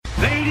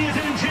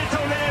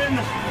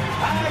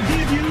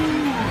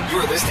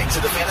listening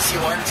to the Fantasy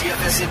Alarm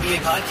DFS NBA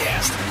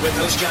podcast with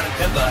host John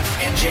Pimba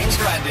and James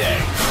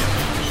Grande.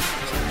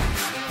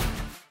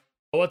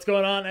 What's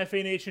going on,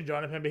 FA Nation?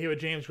 John Pimba here with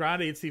James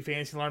Grande. It's the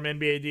Fantasy Alarm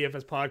NBA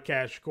DFS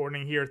podcast,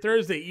 recording here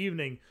Thursday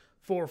evening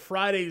for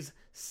Friday's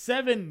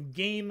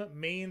 7-game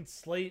main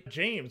slate.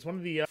 James, one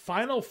of the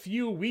final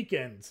few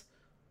weekends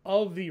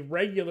of the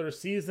regular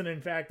season. In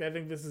fact, I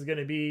think this is going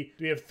to be,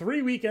 we have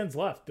 3 weekends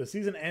left. The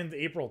season ends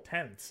April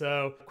 10th.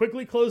 So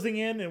quickly closing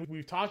in, and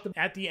we've talked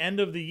at the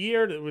end of the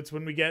year, it's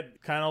when we get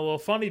kind of a little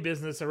funny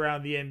business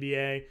around the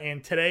NBA.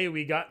 And today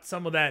we got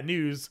some of that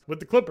news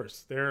with the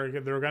Clippers. They're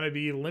going to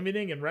be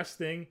limiting and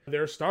resting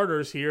their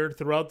starters here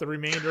throughout the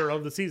remainder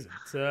of the season.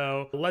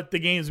 So let the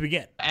games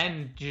begin.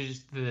 And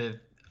just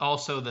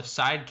also the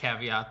side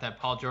caveat that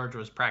Paul George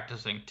was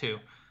practicing too.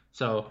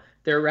 So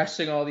they're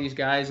resting all these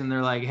guys, and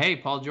they're like, hey,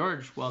 Paul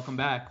George, welcome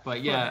back.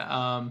 But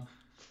yeah,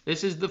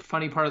 this is the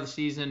funny part of the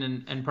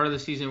season, and part of the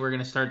season we're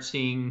going to start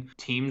seeing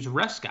teams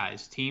rest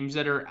guys. Teams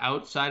that are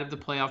outside of the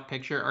playoff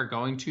picture are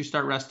going to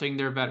start resting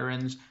their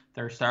veterans.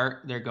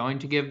 They're going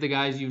to give the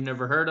guys you've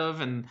never heard of,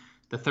 and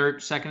the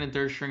second and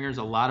third stringers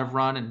a lot of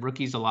run, and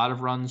rookies a lot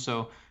of run.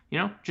 So,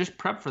 just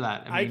prep for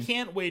that. I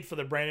can't wait for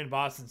the Brandon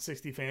Boston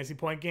 60 fantasy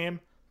point game.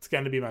 It's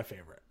going to be my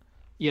favorite.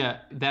 Yeah,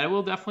 that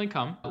will definitely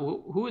come.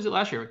 Who was it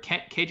last year?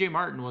 KJ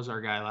Martin was our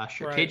guy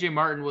last year. Right. KJ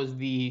Martin was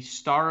the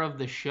star of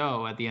the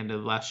show at the end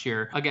of last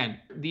year. Again,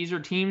 these are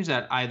teams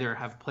that either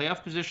have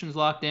playoff positions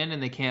locked in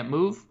and they can't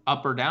move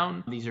up or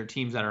down. These are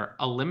teams that are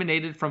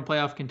eliminated from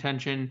playoff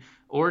contention,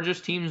 or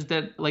just teams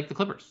that, like the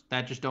Clippers,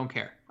 that just don't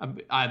care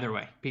either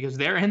way, because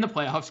they're in the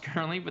playoffs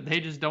currently, but they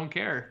just don't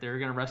care. They're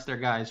going to rest their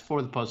guys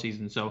for the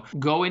postseason. So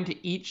go into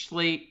each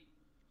slate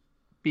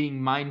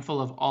being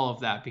mindful of all of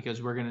that, because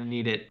we're going to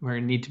need it. We're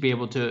going to need to be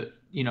able to,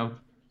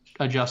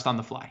 adjust on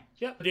the fly.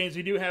 Yep, James,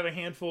 we do have a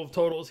handful of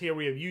totals here.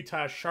 We have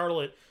Utah,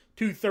 Charlotte,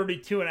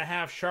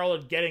 232.5.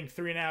 Charlotte getting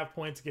 3.5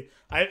 points.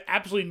 I have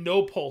absolutely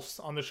no pulse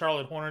on the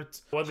Charlotte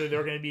Hornets, whether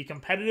they're going to be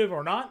competitive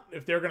or not,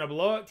 if they're going to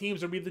blow out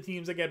teams or be the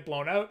teams that get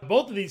blown out.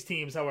 Both of these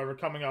teams, however,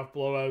 coming off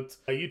blowouts.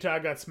 Utah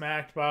got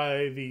smacked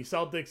by the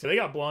Celtics. They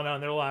got blown out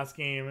in their last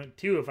game,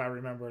 too, if I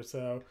remember.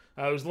 So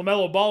it was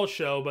LaMelo Ball's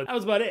show, but that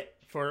was about it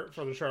for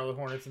the Charlotte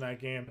Hornets in that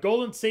game.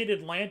 Golden State,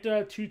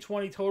 Atlanta,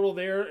 220 total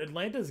there.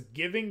 Atlanta's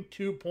giving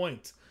 2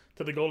 points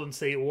to the Golden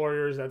State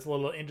Warriors. That's a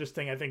little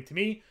interesting, I think, to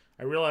me.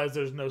 I realize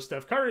there's no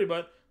Steph Curry,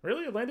 but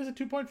really, Atlanta's a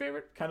 2-point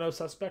favorite. Kind of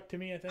suspect to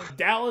me, I think.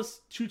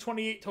 Dallas,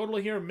 228 total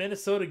here.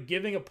 Minnesota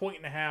giving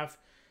 1.5.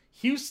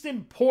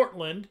 Houston,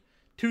 Portland,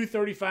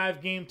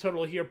 235 game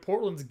total here.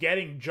 Portland's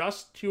getting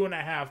just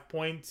 2.5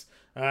 points.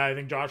 I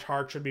think Josh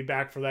Hart should be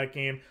back for that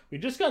game. We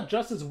just got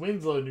Justice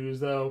Winslow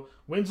news, though.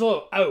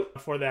 Winslow out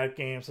for that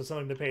game, so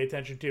something to pay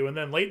attention to. And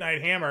then late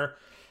night hammer,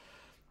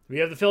 we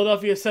have the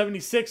Philadelphia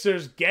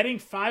 76ers getting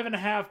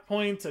 5.5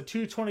 points, a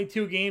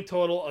 222 game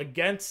total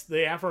against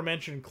the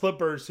aforementioned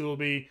Clippers, who will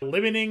be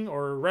limiting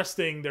or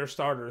resting their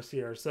starters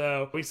here.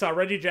 So we saw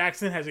Reggie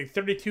Jackson has a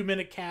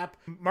 32-minute cap.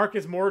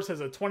 Marcus Morris has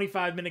a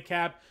 25-minute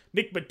cap.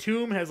 Nick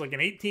Batum has like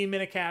an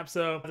 18-minute cap.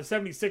 So the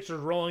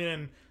 76ers rolling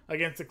in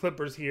against the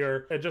Clippers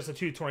here at just a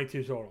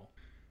 222 total.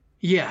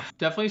 Yeah,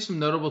 definitely some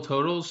notable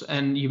totals.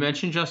 And you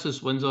mentioned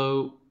Justice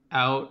Winslow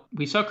out.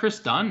 We saw Chris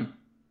Dunn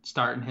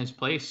start in his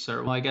place,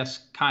 or well, I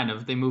guess kind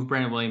of. They moved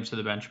Brandon Williams to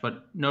the bench,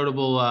 but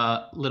notable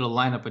little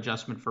lineup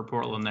adjustment for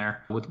Portland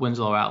there with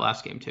Winslow out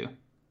last game too.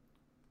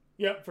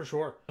 Yeah, for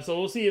sure. So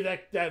we'll see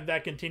if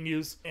that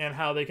continues and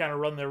how they kind of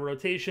run their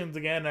rotations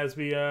again as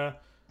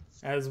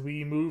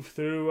we move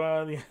through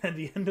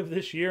the end of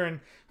this year. And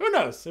who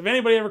knows if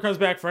anybody ever comes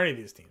back for any of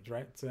these teams,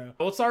 right? So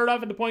we'll start it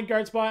off at the point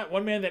guard spot.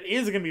 One man that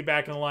is going to be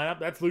back in the lineup,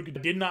 that's Luka.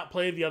 Did not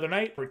play the other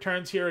night.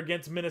 Returns here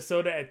against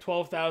Minnesota at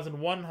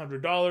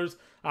 $12,100.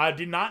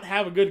 Did not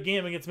have a good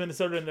game against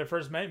Minnesota in their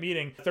first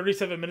meeting.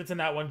 37 minutes in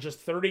that one, just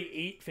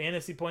 38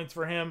 fantasy points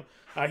for him.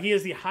 He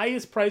is the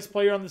highest priced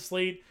player on the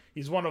slate.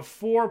 He's one of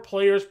 4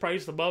 players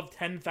priced above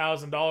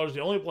 $10,000.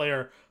 The only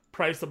player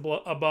priced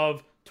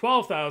above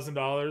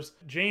 $12,000.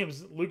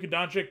 James, Luka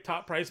Doncic,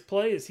 top price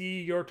play. Is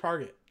he your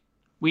target?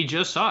 We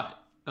just saw it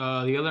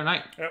the other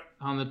night. Yep.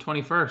 On the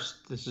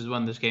 21st. This is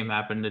when this game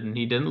happened, and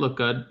he didn't look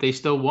good. They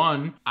still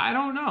won. I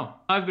don't know.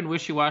 I've been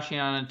wishy-washy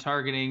on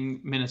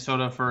targeting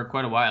Minnesota for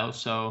quite a while,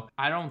 so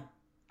I don't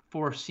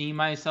foresee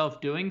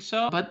myself doing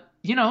so. But,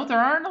 there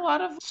aren't a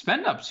lot of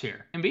spend-ups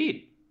here.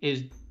 Embiid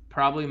is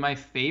probably my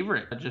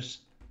favorite.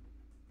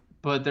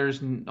 But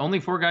there's only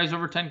 4 guys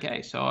over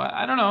 10K. So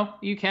I don't know.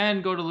 You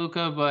can go to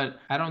Luka, but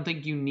I don't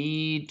think you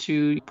need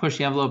to push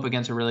the envelope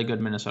against a really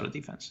good Minnesota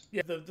defense.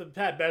 Yeah, the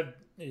Pat Bev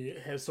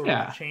has sort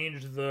of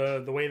changed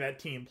the way that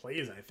team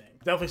plays, I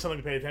think. Definitely something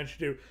to pay attention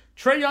to.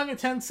 Trae Young at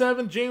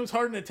 10.7, James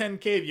Harden at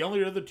 10K. The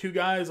only other 2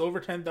 guys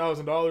over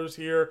 $10,000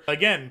 here.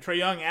 Again, Trae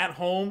Young at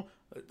home.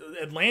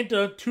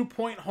 Atlanta,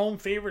 2-point home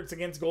favorites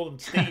against Golden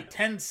State.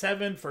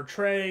 10-7 for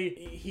Trae.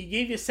 He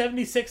gave you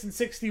 76 and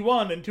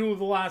 61 in 2 of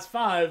the last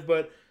 5,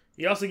 but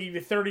he also gave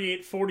you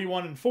 38,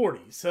 41, and 40.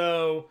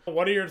 So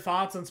what are your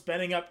thoughts on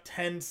spending up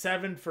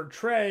 10-7 for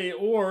Trae?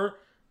 Or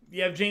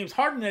you have James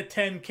Harden at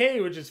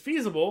 10K, which is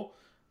feasible,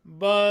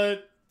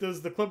 But do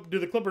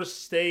the Clippers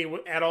stay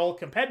at all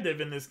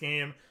competitive in this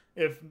game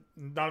if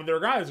none of their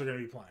guys are going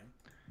to be playing?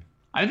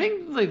 I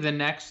think like the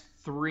next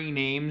 3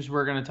 names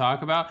we're going to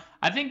talk about,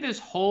 I think this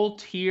whole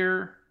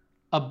tier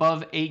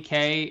above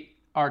 8K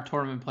are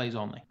tournament plays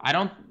only.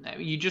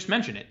 You just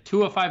mentioned it.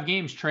 2 of 5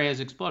 games, Trae has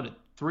exploded.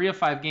 3 of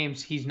 5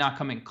 games, he's not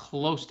coming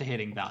close to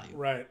hitting value.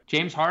 Right.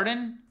 James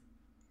Harden,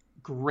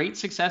 great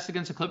success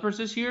against the Clippers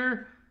this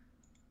year.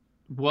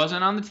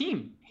 Wasn't on the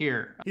team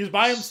here. He's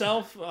by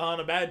himself on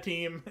a bad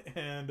team.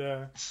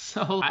 And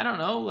so, I don't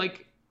know,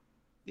 like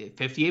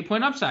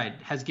 58-point upside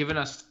has given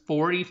us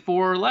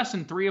 44 less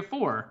than 3 of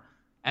 4.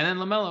 And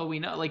then LaMelo, we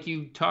know, like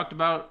you talked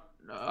about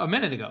a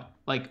minute ago,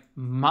 like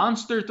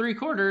monster 3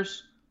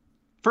 quarters.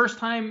 First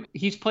time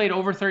he's played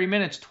over 30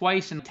 minutes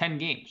twice in 10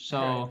 games.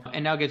 So, right.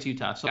 And now gets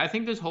Utah. So I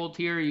think this whole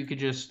tier,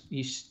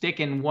 you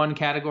stick in one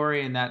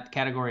category, and that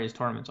category is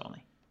tournaments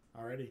only.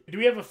 Alrighty. Do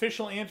we have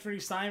official Anthony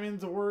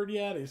Simons word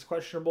yet? He's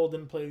questionable,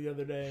 didn't play the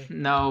other day.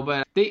 No,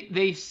 but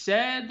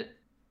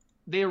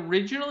they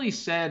originally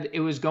said it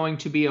was going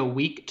to be a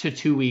week to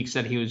 2 weeks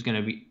that he was going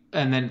to be,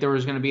 and then there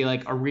was going to be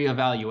like a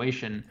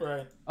reevaluation,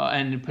 right?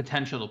 And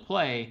potential to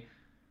play.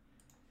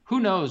 Who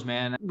knows,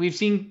 man? We've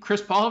seen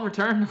Chris Paul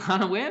return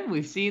on a win.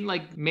 We've seen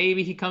like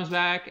maybe he comes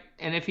back,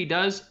 and if he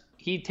does,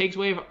 he takes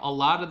away a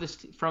lot of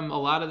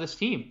this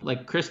team,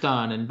 like Chris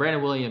Dunn and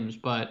Brandon Williams.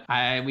 But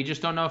we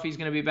just don't know if he's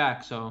going to be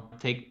back. So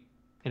it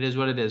is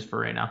what it is for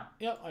right now.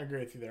 Yeah, I agree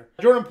with you there.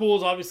 Jordan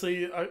Poole's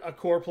obviously a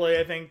core play,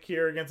 I think,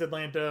 here against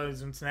Atlanta.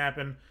 He's been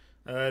snapping.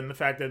 And the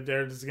fact that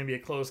this is going to be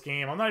a close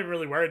game. I'm not even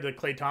really worried that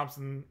Klay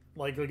Thompson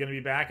likely going to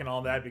be back and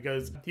all that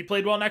because he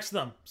played well next to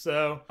them.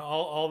 So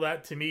all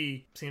that to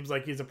me seems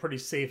like he's a pretty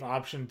safe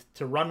option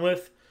to run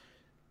with.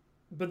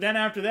 But then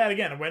after that,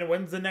 again,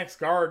 when's the next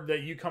guard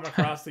that you come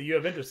across that you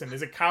have interest in?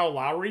 Is it Kyle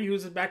Lowry,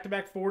 who's at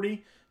back-to-back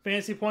 40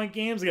 fantasy point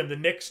games? Again, the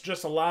Knicks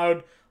just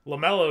allowed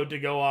LaMelo to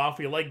go off.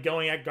 We like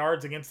going at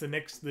guards against the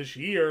Knicks this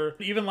year.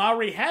 Even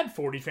Lowry had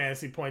 40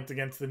 fantasy points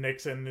against the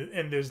Knicks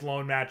in his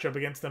lone matchup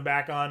against them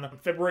back on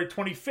February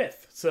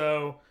 25th.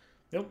 So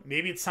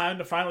maybe it's time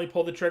to finally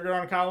pull the trigger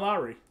on Kyle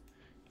Lowry.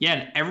 Yeah,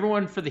 and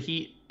everyone for the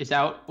Heat is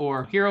out,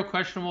 or Hero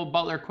questionable,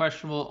 Butler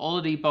questionable,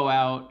 Oladipo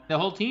out. The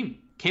whole team.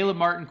 Caleb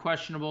Martin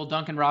questionable,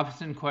 Duncan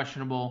Robinson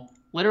questionable.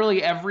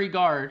 Literally every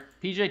guard,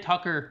 PJ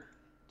Tucker.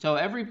 So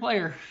every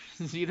player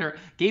is either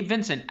Gabe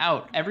Vincent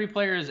out. Every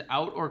player is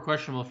out or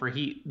questionable for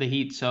the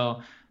Heat.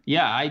 So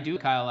yeah, I do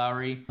Kyle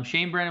Lowry.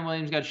 Brandon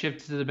Williams got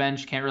shifted to the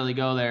bench. Can't really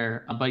go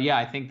there. But yeah,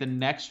 I think the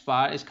next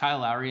spot is Kyle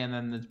Lowry. And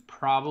then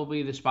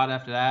probably the spot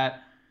after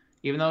that,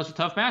 even though it's a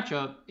tough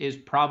matchup, is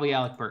probably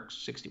Alec Burks,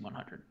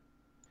 6,100.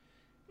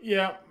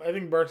 Yeah, I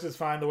think Burks is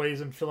fine the way he's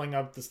been filling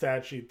up the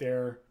stat sheet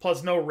there.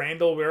 Plus, no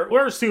Randall.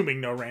 We're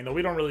assuming no Randall.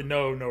 We don't really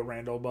know no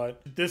Randall,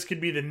 but this could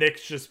be the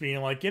Knicks just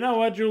being like, you know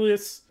what,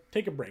 Julius,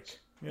 take a break.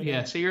 You know?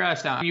 Yeah, so you're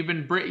asked down. You've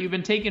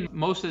been taking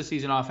most of the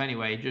season off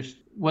anyway. Just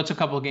what's a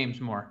couple of games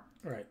more?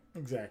 Right,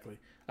 exactly.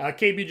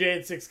 KBJ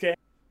at 6K.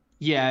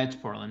 Yeah, it's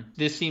Portland.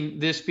 This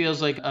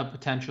feels like a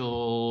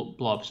potential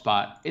blow-up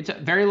spot. It's a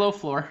very low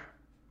floor,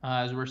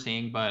 as we're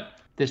seeing, but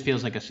this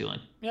feels like a ceiling.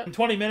 Yeah, in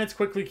 20 minutes,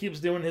 quickly keeps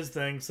doing his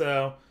thing.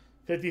 So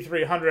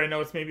 5,300. I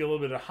know it's maybe a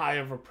little bit high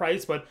of a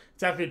price, but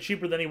it's actually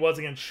cheaper than he was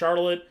against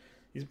Charlotte.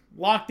 He's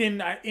locked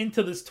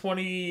into this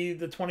 20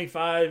 to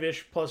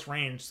 25-ish plus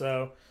range.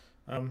 So,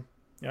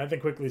 I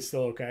think quickly is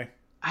still okay.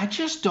 I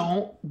just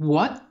don't.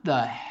 What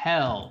the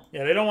hell?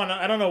 Yeah, they don't want to.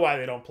 I don't know why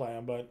they don't play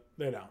him, but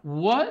they don't.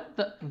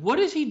 What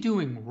is he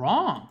doing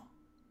wrong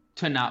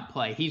to not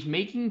play? He's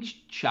making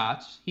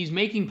shots. He's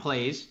making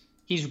plays.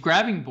 He's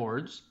grabbing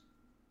boards.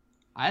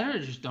 I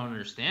just don't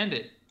understand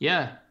it.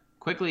 Yeah,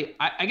 quickly.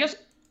 I guess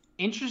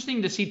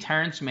interesting to see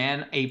Terrence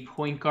Mann, a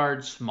point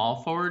guard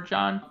small forward,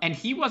 John. And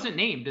he wasn't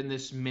named in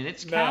this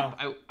minutes cap.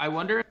 No. I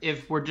wonder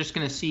if we're just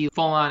going to see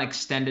full-on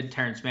extended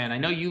Terrence Mann. I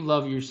know you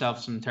love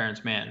yourself some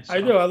Terrence Mann. So.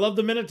 I do. I love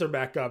the minutes are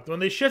back up. When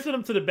they shifted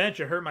him to the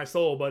bench, it hurt my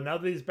soul. But now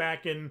that he's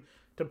back in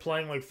to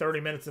playing like 30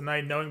 minutes a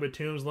night, knowing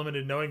Batum's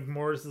limited, knowing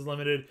Morris is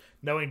limited,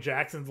 knowing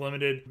Jackson's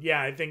limited.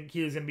 Yeah, I think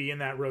he's going to be in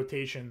that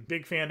rotation.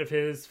 Big fan of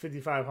his,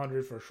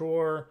 5,500 for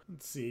sure.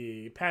 Let's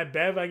see. Pat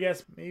Bev, I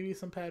guess. Maybe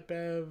some Pat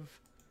Bev.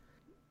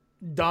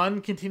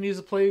 Dunn continues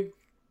to play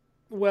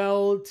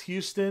well. It's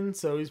Houston,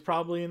 so he's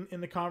probably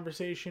in the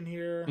conversation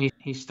here.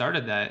 He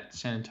started that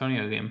San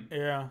Antonio game.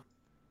 Yeah.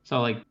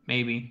 So,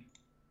 maybe.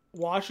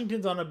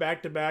 Washington's on a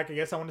back-to-back. I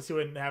guess I want to see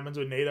what happens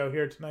with Nato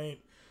here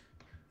tonight.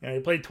 Yeah, he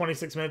played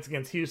 26 minutes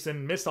against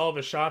Houston, missed all of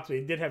his shots, but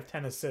he did have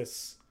 10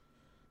 assists.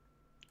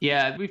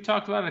 Yeah, we've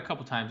talked about it a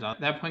couple times.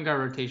 That point guard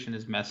rotation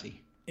is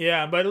messy.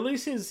 Yeah, but at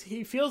least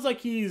he feels like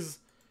he's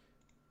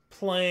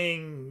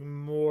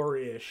playing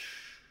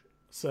more-ish.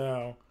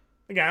 So,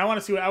 again, I want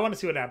to see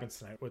what happens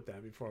tonight with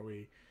that before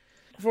we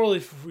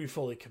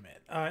fully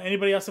commit.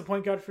 Anybody else a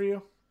point guard for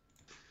you?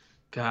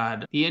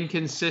 God, the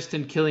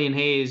inconsistent Killian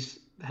Hayes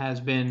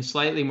has been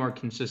slightly more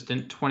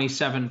consistent,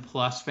 27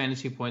 plus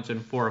fantasy points in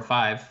 4 or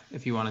 5,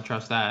 if you want to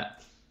trust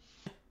that.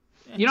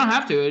 You don't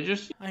have to.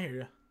 I hear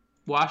you.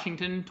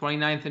 Washington,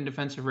 29th in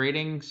defensive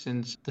rating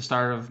since the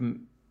start of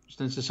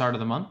since the start of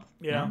the month.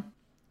 Yeah.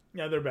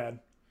 Yeah, they're bad.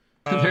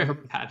 They're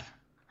bad.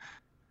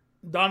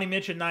 Donnie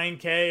Mitch at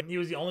 9K. He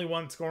was the only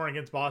one scoring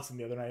against Boston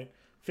the other night.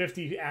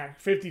 50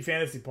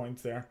 fantasy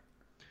points there.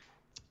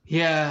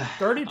 Yeah.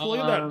 30. Look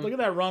at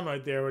that run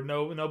right there with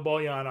no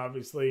Bojan,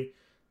 obviously.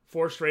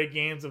 4 straight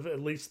games of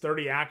at least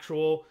 30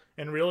 actual,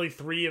 and really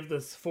 3 of the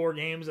 4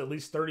 games at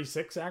least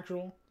 36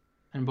 actual.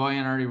 And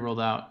Bojan already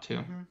rolled out too.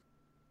 Mm-hmm.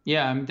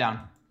 Yeah, I'm down.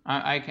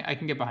 I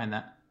can get behind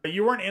that.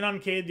 You weren't in on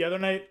Cade the other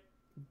night.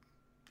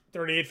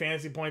 38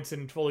 fantasy points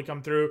didn't fully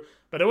come through,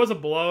 but it was a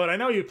blowout. I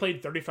know you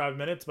played 35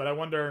 minutes, but I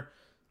don't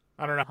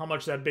know how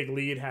much that big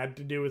lead had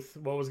to do with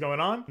what was going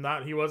on.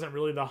 He wasn't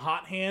really the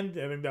hot hand.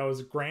 I think that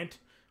was Grant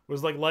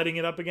was like lighting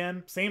it up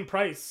again. Same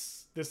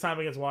price this time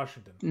against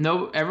Washington.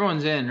 No,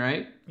 everyone's in,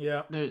 right?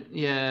 Yeah.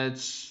 Yeah,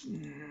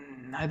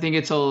 I think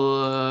it's a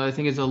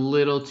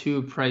little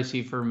too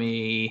pricey for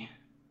me.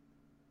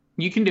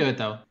 You can do it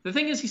though. The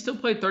thing is, he still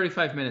played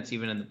 35 minutes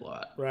even in the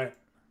blowout. Right.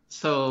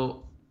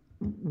 So,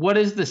 what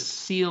is the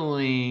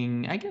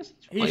ceiling? I guess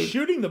he's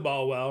shooting the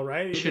ball well,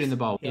 right? He's shooting the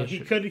ball. You know, he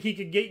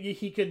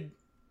could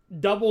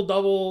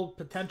double,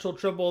 potential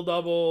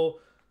triple-double.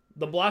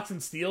 The blocks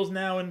and steals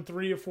now in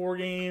 3 or 4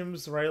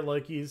 games, right?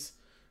 Like he's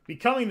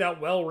becoming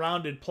that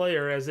well-rounded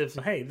player as if,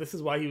 hey, this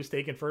is why he was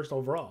taken first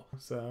overall.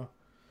 So,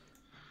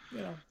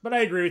 but I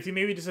agree with you.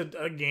 Maybe just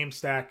a game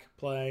stack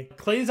play.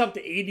 Clay's up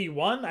to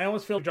 81. I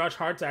almost feel Josh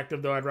Hart's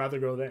active, though. I'd rather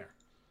go there.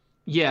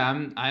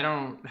 Yeah, I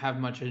don't have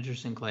much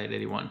interest in Clay at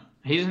 81.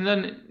 He's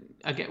done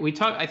again.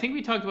 I think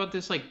we talked about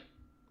this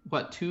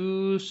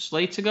 2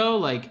 slates ago.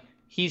 Like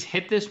he's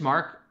hit this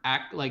mark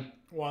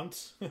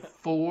once,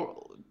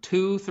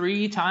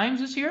 3 times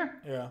this year.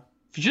 Yeah,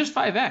 just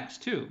 5x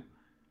too.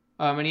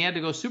 And he had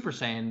to go Super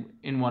Saiyan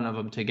in one of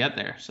them to get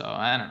there. So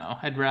I don't know.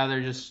 I'd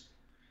rather just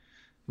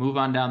move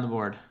on down the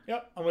board.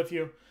 Yep, I'm with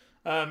you.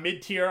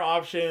 Mid-tier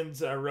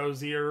options,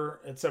 Rozier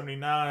at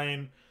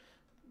 79.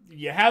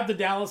 You have the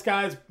Dallas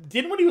guys.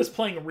 When he was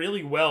playing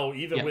really well,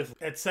 even with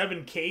at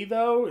 7K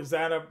though,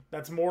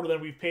 that's more than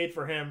we've paid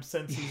for him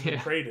since he's been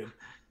traded.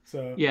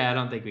 So yeah, I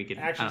don't think we can.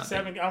 Actually,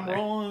 7. I'm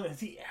rolling.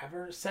 Is he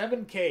ever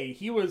 7K?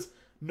 He was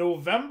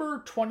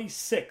November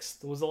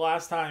 26th was the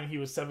last time he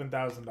was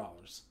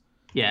 $7,000.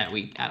 Yeah,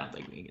 I don't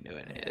think we can do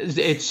it.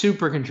 It's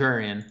super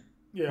contrarian.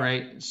 Yeah.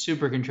 Right?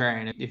 Super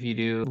contrarian. If you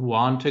do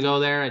want to go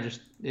there,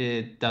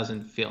 it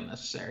doesn't feel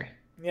necessary.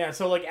 Yeah,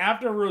 so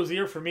after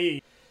Rozier for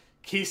me,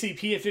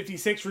 KCP at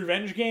 56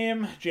 revenge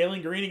game,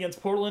 Jalen Green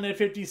against Portland at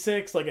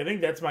 56. I think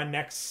that's my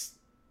next.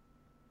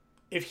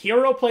 If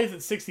Hero plays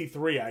at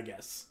 63, I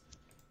guess.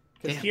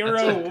 Because Hero,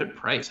 that's a good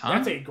price, huh?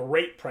 That's a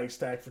great price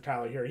tag for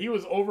Tyler Hero.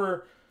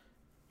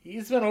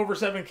 He's been over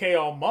 7K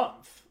all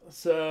month.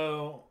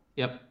 So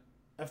yep.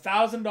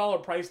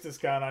 $1,000 price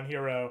discount on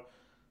Hero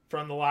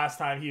from the last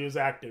time he was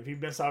active. He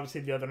missed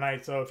obviously the other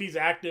night. So if he's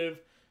active,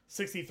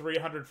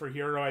 6,300 for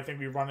Hero. I think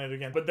we run it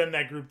again. But then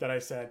that group that I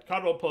said,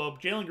 Caldwell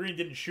Pope, Jalen Green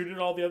didn't shoot it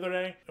all the other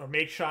day or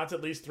make shots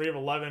at least 3 of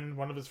 11,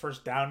 one of his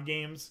first down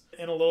games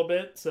in a little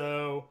bit.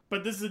 So,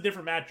 but this is a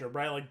different matchup,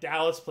 right?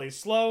 Dallas plays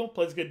slow,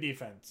 plays good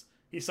defense.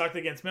 He sucked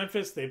against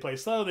Memphis. They play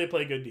slow, they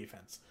play good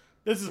defense.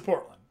 This is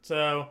Portland.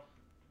 So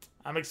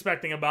I'm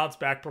expecting a bounce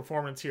back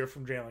performance here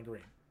from Jalen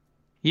Green.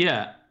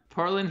 Yeah.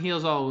 Portland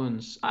heals all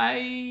wounds.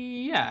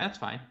 That's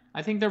fine.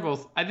 I think they're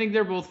both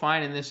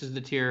fine, and this is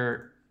the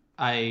tier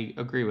I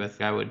agree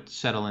with. I would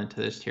settle into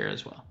this tier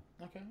as well.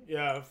 Okay.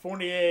 Yeah,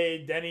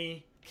 Fournier,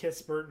 Denny,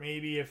 Kispert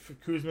maybe if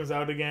Kuzma's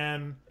out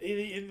again.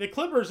 The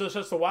Clippers is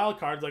just a wild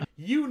card.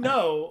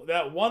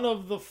 That one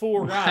of the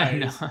 4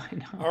 guys I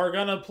know. are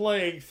going to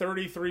play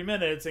 33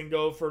 minutes and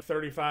go for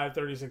 35,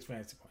 36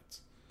 fantasy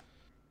points.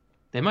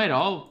 They might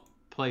all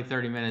play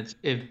 30 minutes.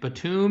 If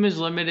Batum is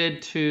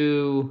limited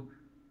to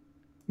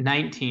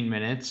 19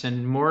 minutes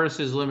and Morris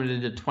is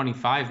limited to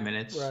 25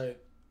 minutes. Right.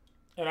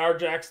 And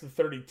Arjax to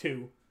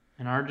 32.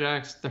 And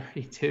Arjax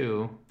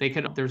 32.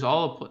 There's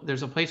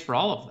a place for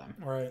all of them.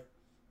 Right.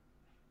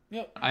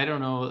 Yep. I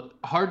don't know.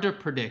 Hard to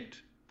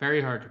predict.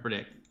 Very hard to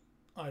predict.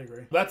 I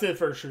agree. That's it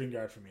for a shooting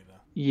guard for me though.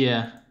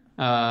 Yeah.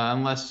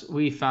 Unless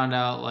we found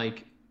out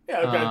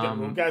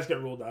guys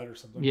get ruled out or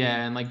something.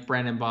 Yeah, and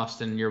Brandon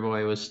Boston, your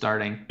boy, was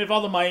starting. If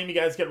all the Miami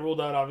guys get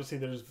ruled out, obviously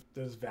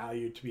there's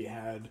value to be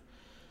had.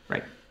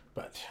 Right.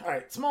 But, all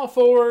right, small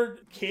forward.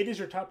 Cade is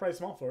your top price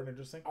small forward.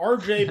 Interesting.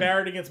 RJ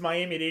Barrett against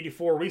Miami at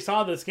 84. We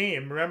saw this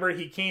game. Remember,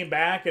 he came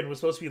back and was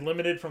supposed to be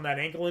limited from that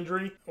ankle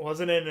injury,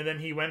 wasn't it? And then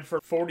he went for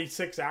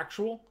 46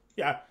 actual.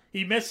 Yeah,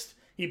 he missed.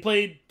 He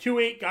played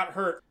 2-8, got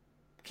hurt,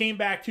 came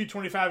back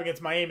 225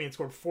 against Miami and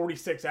scored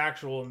 46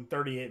 actual in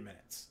 38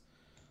 minutes.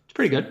 It's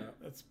pretty good.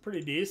 It's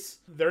pretty decent.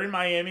 They're in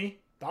Miami.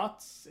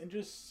 Thoughts?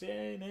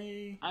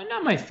 Interesting? I'm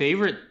not my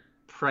favorite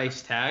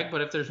price tag,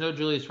 but if there's no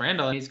Julius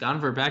Randle, he's gone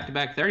for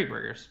back-to-back 30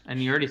 burgers.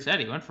 And you already said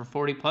he went for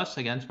 40 plus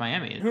against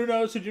Miami. Who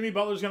knows who Jimmy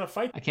Butler's going to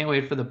fight? I can't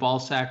wait for the ball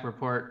sack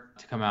report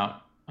to come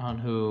out on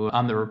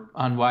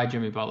why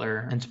Jimmy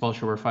Butler and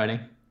Spoelstra were fighting.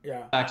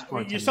 Yeah.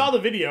 You saw the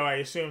video, I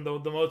assume,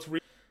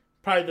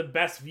 probably the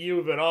best view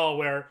of it all,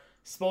 where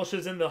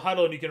Spolstra's in the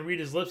huddle and you can read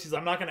his lips. He's like,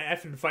 I'm not going to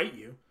effing fight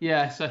you.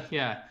 Yeah, so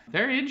yeah,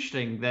 very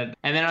interesting. And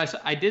then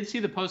I did see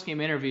the post-game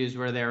interviews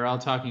where they were all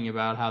talking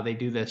about how they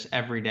do this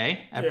every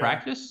day at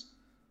practice.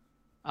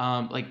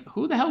 Like,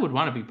 who the hell would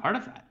want to be part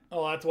of that?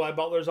 Oh, that's why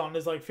Butler's on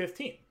his,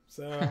 15.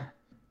 So,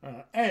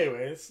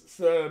 anyways,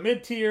 so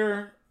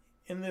mid-tier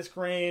in this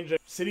range.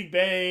 Saddiq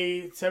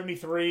Bey,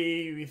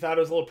 73. We thought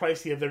it was a little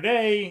pricey the other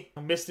day.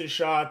 Missed his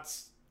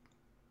shots.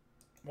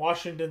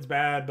 Washington's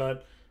bad,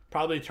 but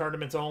probably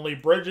tournaments only.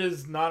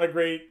 Bridges, not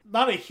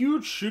a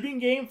huge shooting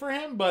game for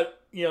him,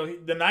 but,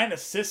 the 9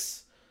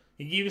 assists,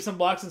 he gave you some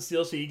blocks and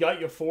steals, so you got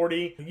your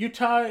 40.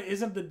 Utah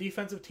isn't the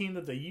defensive team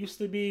that they used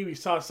to be. We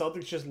saw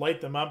Celtics just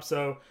light them up,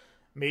 so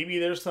maybe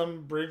there's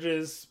some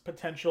Bridges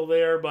potential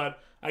there. But,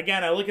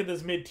 again, I look at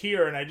this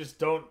mid-tier, and I just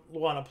don't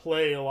want to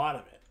play a lot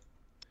of it.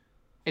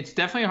 It's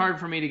definitely hard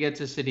for me to get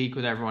to Saddiq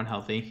with everyone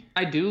healthy.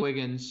 I do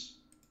Wiggins.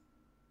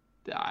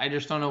 I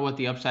just don't know what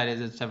the upside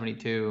is at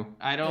 72.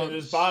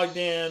 There's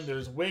Bogdan.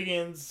 There's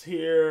Wiggins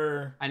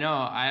here. I know.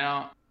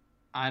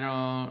 I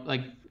don't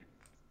like.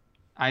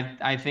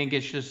 I think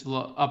it's just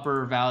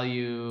upper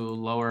value,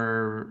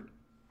 lower.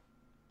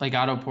 Like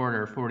Otto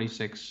Porter,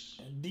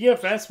 46.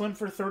 DFS went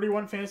for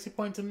 31 fantasy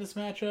points in this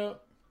matchup.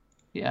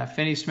 Yeah,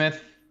 Finney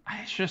Smith.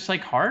 It's just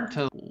hard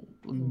to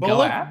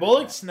go at.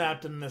 Bullock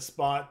snapped in this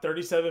spot.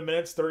 37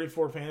 minutes,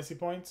 34 fantasy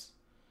points.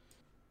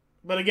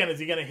 But again, is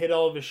he going to hit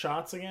all of his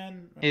shots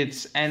again? He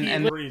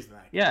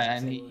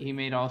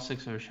made all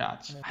 6 of his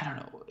shots. I don't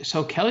know.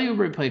 So Kelly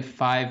Oubre played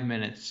 5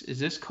 minutes. Is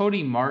this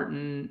Cody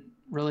Martin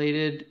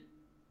related?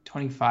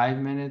 25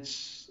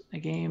 minutes a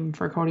game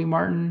for Cody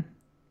Martin.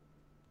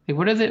 Like,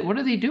 what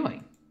are they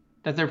doing?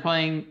 That they're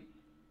playing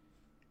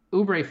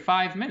Oubre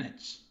 5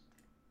 minutes.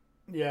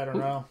 Yeah, I don't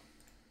know.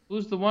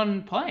 Who's the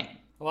one playing?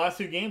 The last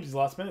 2 games, he's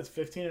lost minutes,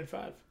 15 and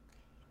 5.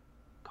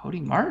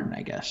 Cody Martin,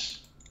 I guess.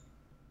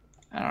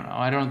 I don't know.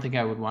 I don't think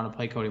I would want to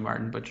play Cody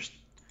Martin, but just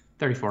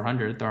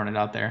 3,400, throwing it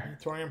out there.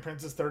 Torian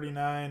Prince is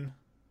 39.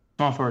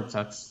 Small forward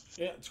sets.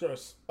 Yeah, it's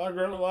gross. A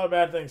lot of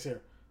bad things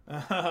here.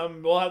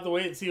 We'll have to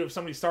wait and see if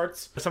somebody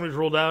starts. If somebody's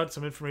ruled out,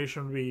 some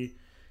information would be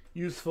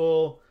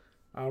useful.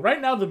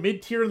 Right now, the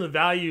mid-tier and the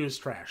value is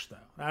trash, though.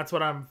 That's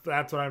what I'm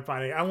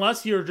finding.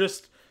 Unless you're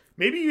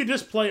maybe you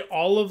just play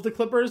all of the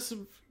Clippers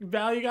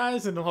value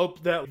guys and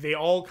hope that they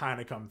all kind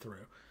of come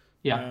through.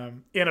 Yeah.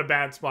 In a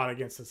bad spot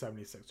against the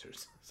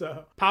 76ers.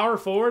 So, power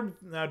forward,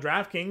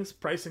 DraftKings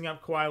pricing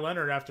up Kawhi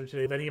Leonard after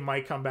today. Then he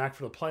might come back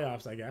for the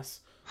playoffs, I guess.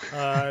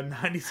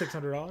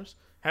 $9,600.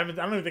 I don't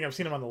even think I've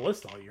seen him on the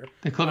list all year.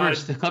 The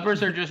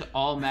Clippers are just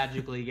all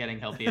magically getting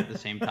healthy at the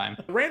same time.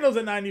 Randall's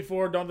at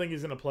 94. Don't think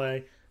he's going to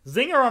play.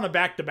 Zinger on a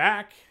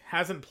back-to-back.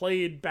 Hasn't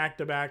played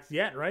back-to-backs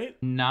yet, right?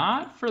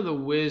 Not for the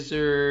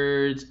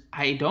Wizards.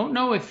 I don't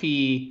know if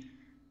he...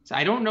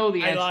 I don't know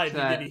the answer. I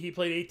lied. He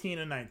played 18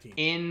 and 19.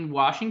 In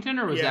Washington,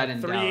 or was that in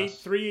Dallas?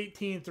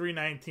 318,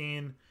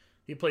 319.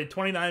 He played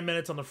 29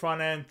 minutes on the front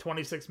end,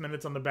 26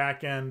 minutes on the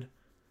back end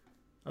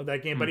of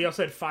that game. But he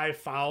also had 5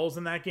 fouls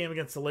in that game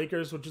against the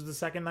Lakers, which is the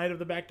second night of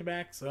the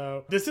back-to-back.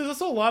 So this is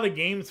also a lot of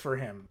games for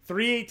him.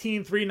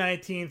 318,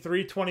 319,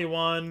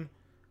 321,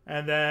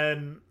 and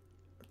then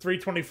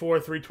 324,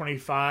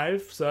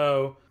 325.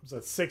 So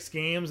that's 6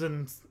 games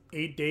in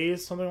 8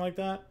 days, something like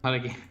that.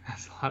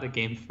 That's a lot of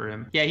games for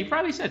him. Yeah, he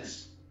probably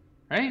sits,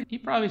 right? He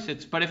probably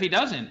sits. But if he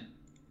doesn't,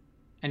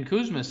 and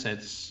Kuzma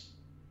sits,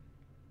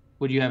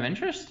 would you have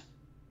interest?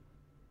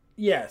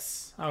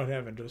 Yes, I would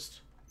have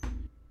interest.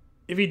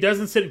 If he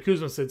doesn't sit and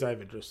Kuzma sits, I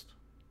have interest.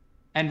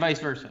 And vice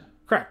versa.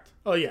 Correct.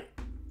 Oh, yeah.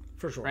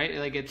 For sure.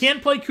 Right?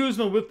 Can't play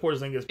Kuzma with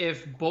Porzingis.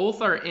 If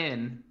both are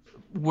in,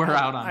 we're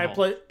out on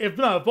hold. If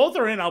both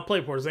are in, I'll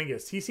play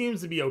Porzingis. He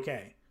seems to be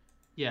okay.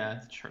 Yeah,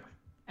 that's true.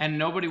 And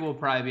nobody will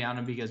probably be on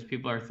him because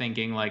people are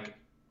thinking,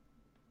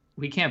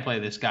 we can't play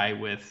this guy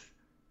with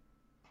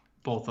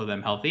both of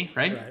them healthy,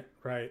 right?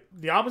 Right.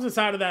 The opposite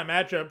side of that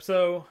matchup.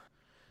 So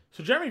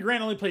Jeremy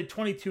Grant only played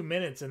 22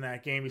 minutes in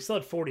that game. He still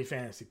had 40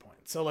 fantasy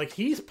points. So,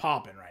 he's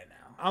popping right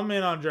now. I'm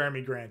in on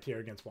Jeremy Grant here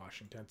against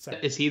Washington.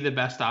 Is he the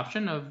best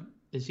option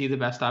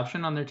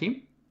on their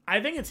team? I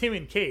think it's him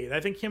and Cade. I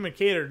think him and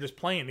Cade are just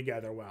playing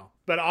together well.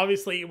 But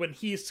obviously, when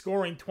he's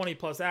scoring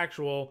 20-plus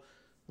actual,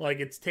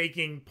 it's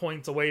taking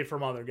points away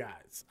from other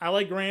guys. I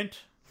like Grant,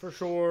 for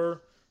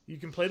sure. You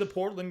can play the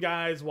Portland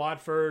guys,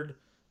 Watford,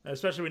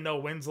 especially with no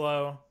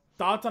Winslow.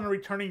 Thoughts on a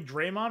returning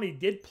Draymond? He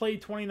did play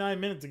 29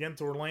 minutes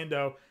against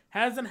Orlando.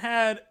 Hasn't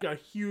had a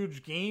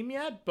huge game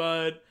yet,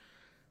 but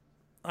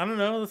I don't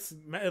know.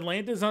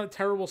 Atlanta's not a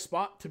terrible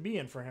spot to be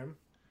in for him.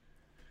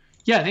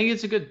 Yeah, I think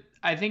it's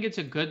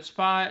a good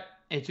spot.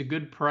 It's a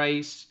good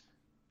price.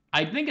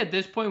 I think at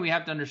this point we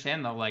have to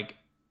understand, though,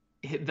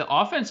 the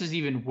offense is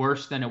even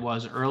worse than it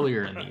was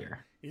earlier in the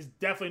year. He's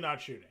definitely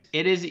not shooting.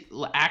 It is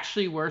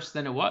actually worse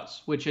than it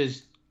was, which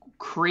is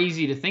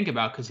crazy to think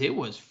about because it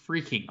was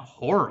freaking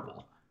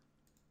horrible.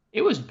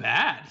 It was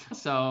bad.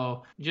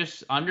 So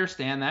just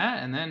understand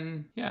that, and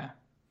then, yeah,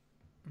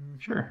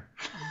 sure.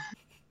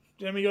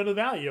 Then we go to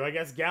value. I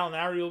guess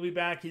Gallinari will be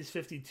back. He's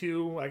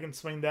 52. I can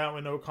swing that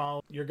with no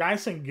call. Your guy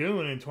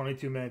Sengun in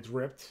 22 minutes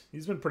ripped.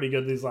 He's been pretty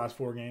good these last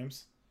 4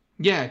 games.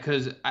 Yeah,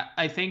 because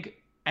I think,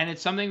 and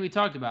it's something we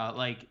talked about,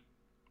 like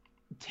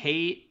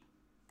Tate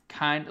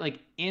kind of like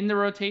in the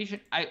rotation.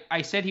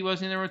 I said he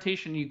wasn't in the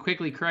rotation. You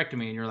quickly corrected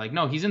me and you're like,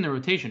 no, he's in the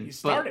rotation. He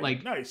started. But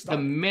like No, he started.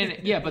 the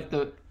minute, yeah, but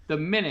the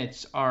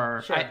minutes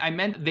are, Sure. I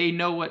meant they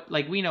know what,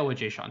 like we know what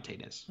Jayshawn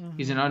Tate is. Mm-hmm.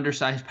 He's an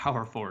undersized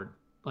power forward.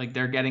 Like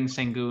they're getting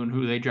Sengun,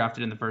 who they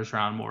drafted in the first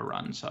round, more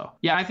runs. So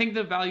yeah, I think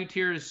the value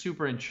tier is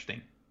super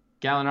interesting.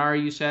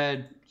 Gallinari, you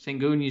said.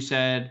 Sengun, you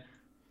said.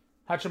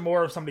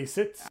 Hachimura if somebody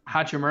sits.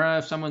 Hachimura,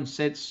 if someone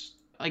sits.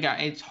 Like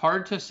it's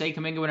hard to say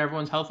Kuminga when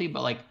everyone's healthy,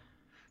 but like,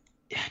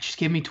 yeah, just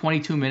give me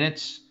 22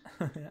 minutes.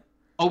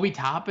 Obi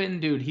Toppin,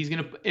 dude, he's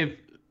gonna, if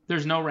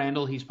there's no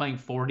Randall, he's playing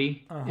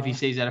 40. If he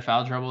stays out of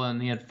foul trouble,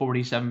 and he had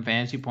 47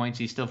 fantasy points,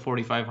 he's still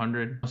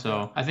 4,500.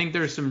 So I think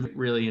there's some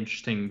really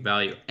interesting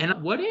value.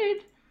 And what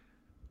did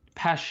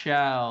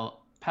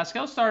Pascal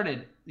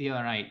started the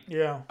other night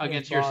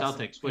against your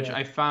Celtics, which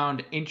I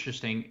found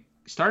interesting.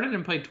 Started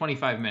and played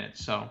 25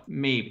 minutes, so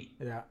maybe.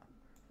 Yeah.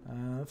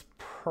 That's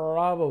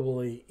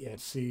probably it.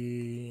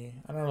 See,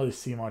 I don't really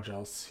see much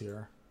else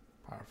here.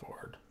 Power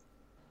forward.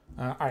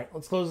 All right,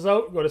 let's close this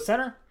out. Go to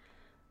center.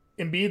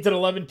 Embiid's at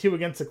 11-2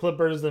 against the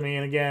Clippers. I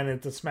mean, again,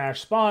 it's a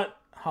smash spot.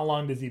 How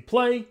long does he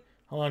play?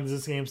 How long does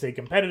this game stay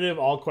competitive?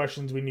 All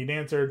questions we need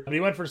answered. But he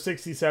went for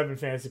 67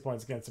 fantasy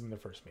points against him in the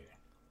first meeting.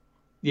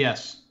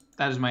 Yes,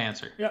 that is my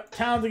answer. Yep.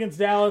 Towns against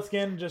Dallas.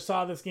 Again, just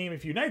saw this game a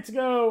few nights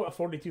ago.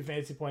 42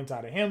 fantasy points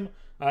out of him.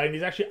 And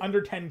he's actually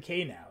under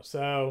 10K now.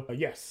 So,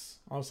 yes.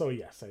 Also,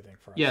 yes, I think.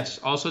 For us. Yes.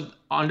 Also,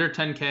 under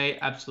 10K.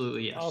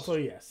 Absolutely, yes. Also,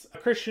 yes.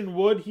 Christian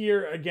Wood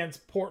here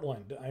against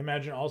Portland. I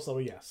imagine also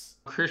a yes.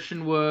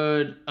 Christian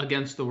Wood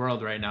against the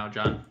world right now,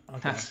 John.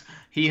 Okay.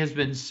 He has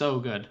been so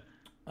good.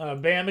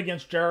 Bam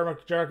against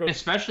Jericho.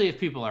 Especially if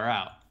people are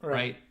out,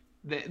 right?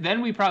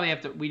 Then we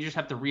just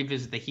have to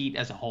revisit the Heat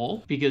as a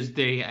whole, because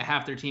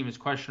half their team is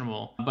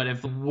questionable. But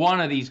if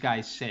one of these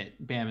guys sit,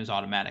 Bam is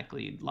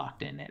automatically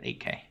locked in at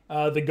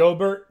 8K. The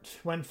Gobert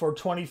went for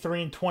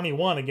 23 and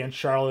 21 against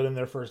Charlotte in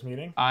their first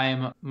meeting.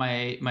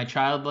 My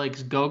child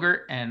likes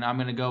Gogurt, and I'm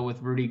gonna go with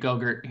Rudy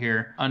Gogurt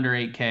here under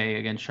 8K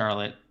against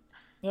Charlotte.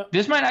 Yep.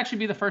 This might actually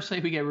be the first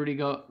time we get Rudy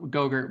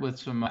Gogurt with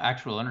some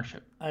actual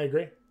ownership. I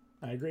agree.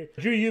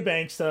 Drew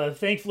Eubanks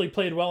thankfully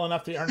played well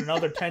enough to earn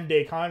another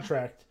 10-day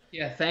contract.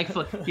 Yeah,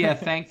 thankfully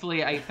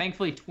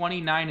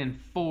 29 and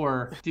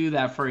 4 do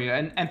that for you.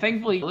 And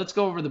thankfully, let's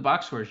go over the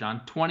box scores,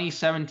 John. 20,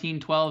 17,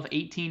 12,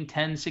 18,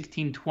 10,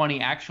 16,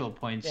 20 actual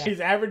points. Yeah, he's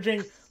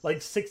averaging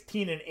like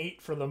 16 and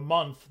 8 for the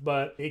month,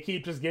 but they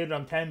keep just giving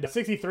him 10 to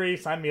 63.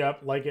 Sign me up.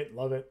 Like it.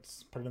 Love it.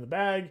 Put it in the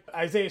bag.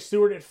 Isaiah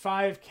Stewart at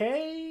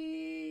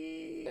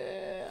 5K.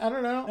 I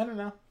don't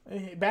know.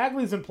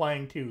 Bagley's been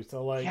playing too,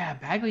 so like. Yeah,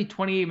 Bagley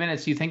 28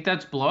 minutes. Do you think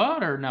that's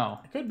blowout or no?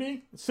 It could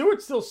be.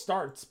 Stewart still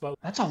starts, but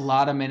that's a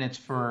lot of minutes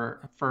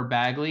for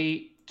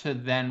Bagley to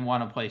then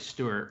want to play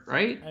Stewart,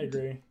 right? I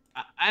agree.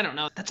 I don't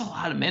know. That's a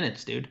lot of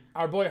minutes, dude.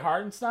 Our boy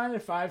Hartenstein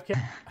at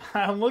 5K.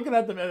 I'm looking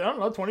at them. I don't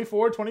know,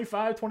 24,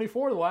 25,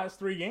 24 the last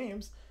 3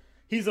 games.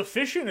 He's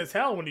efficient as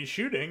hell when he's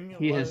shooting.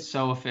 He is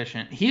so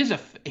efficient. He's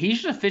just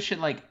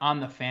efficient like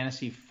on the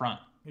fantasy front,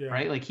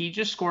 right? Like he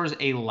just scores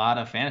a lot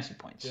of fantasy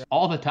points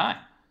all the time.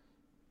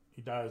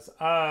 He does.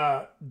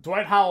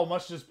 Dwight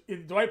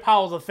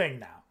Powell's a thing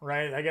now,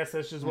 right? I guess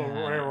that's just where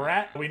we're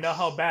at. We know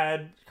how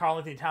bad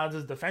Karl-Anthony Towns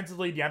is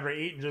defensively. DeAndre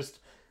Ayton just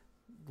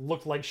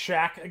looked like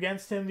Shaq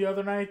against him the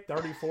other night,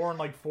 34 and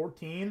like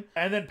 14.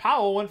 And then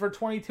Powell went for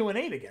 22 and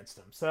 8 against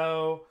him.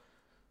 So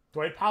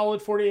Dwight Powell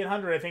at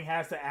 4,800, I think,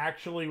 has to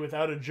actually,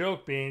 without a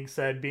joke being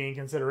said, be in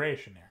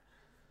consideration here.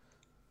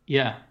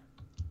 Yeah.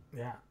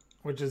 Yeah.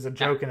 Which is a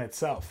joke in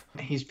itself.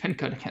 He's been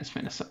good against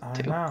Minnesota,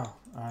 too.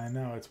 I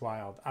know. It's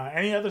wild.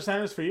 Any other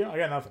centers for you? I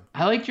got nothing.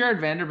 I like Jared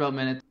Vanderbilt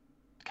minutes,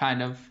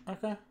 kind of.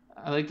 Okay.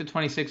 I like the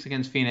 26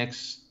 against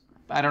Phoenix.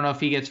 I don't know if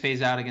he gets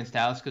phased out against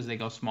Dallas because they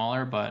go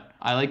smaller, but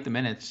I like the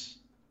minutes.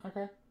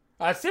 Okay.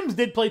 Sims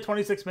did play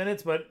 26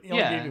 minutes, but he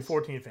only gave you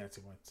 14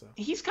 fantasy points. So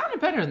he's kind of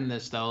better than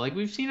this, though. Like,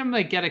 we've seen him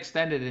like get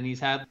extended, and he's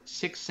had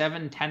 6,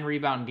 7, 10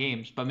 rebound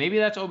games. But maybe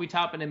that's Obi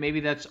Toppin, and maybe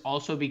that's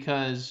also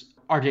because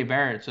RJ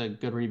Barrett's a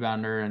good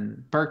rebounder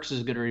and Burks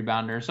is a good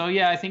rebounder. So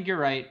yeah, I think you're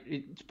right.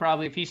 It's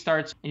probably if he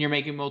starts and you're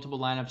making multiple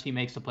lineups, he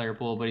makes the player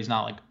pool, but he's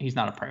not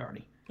a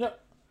priority. Yep.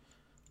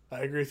 I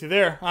agree with you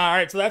there. All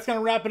right, so that's going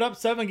to wrap it up.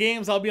 7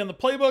 games. I'll be on the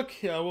playbook.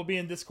 We'll be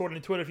in Discord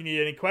and Twitter if you need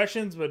any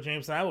questions, but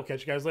James and I will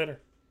catch you guys later.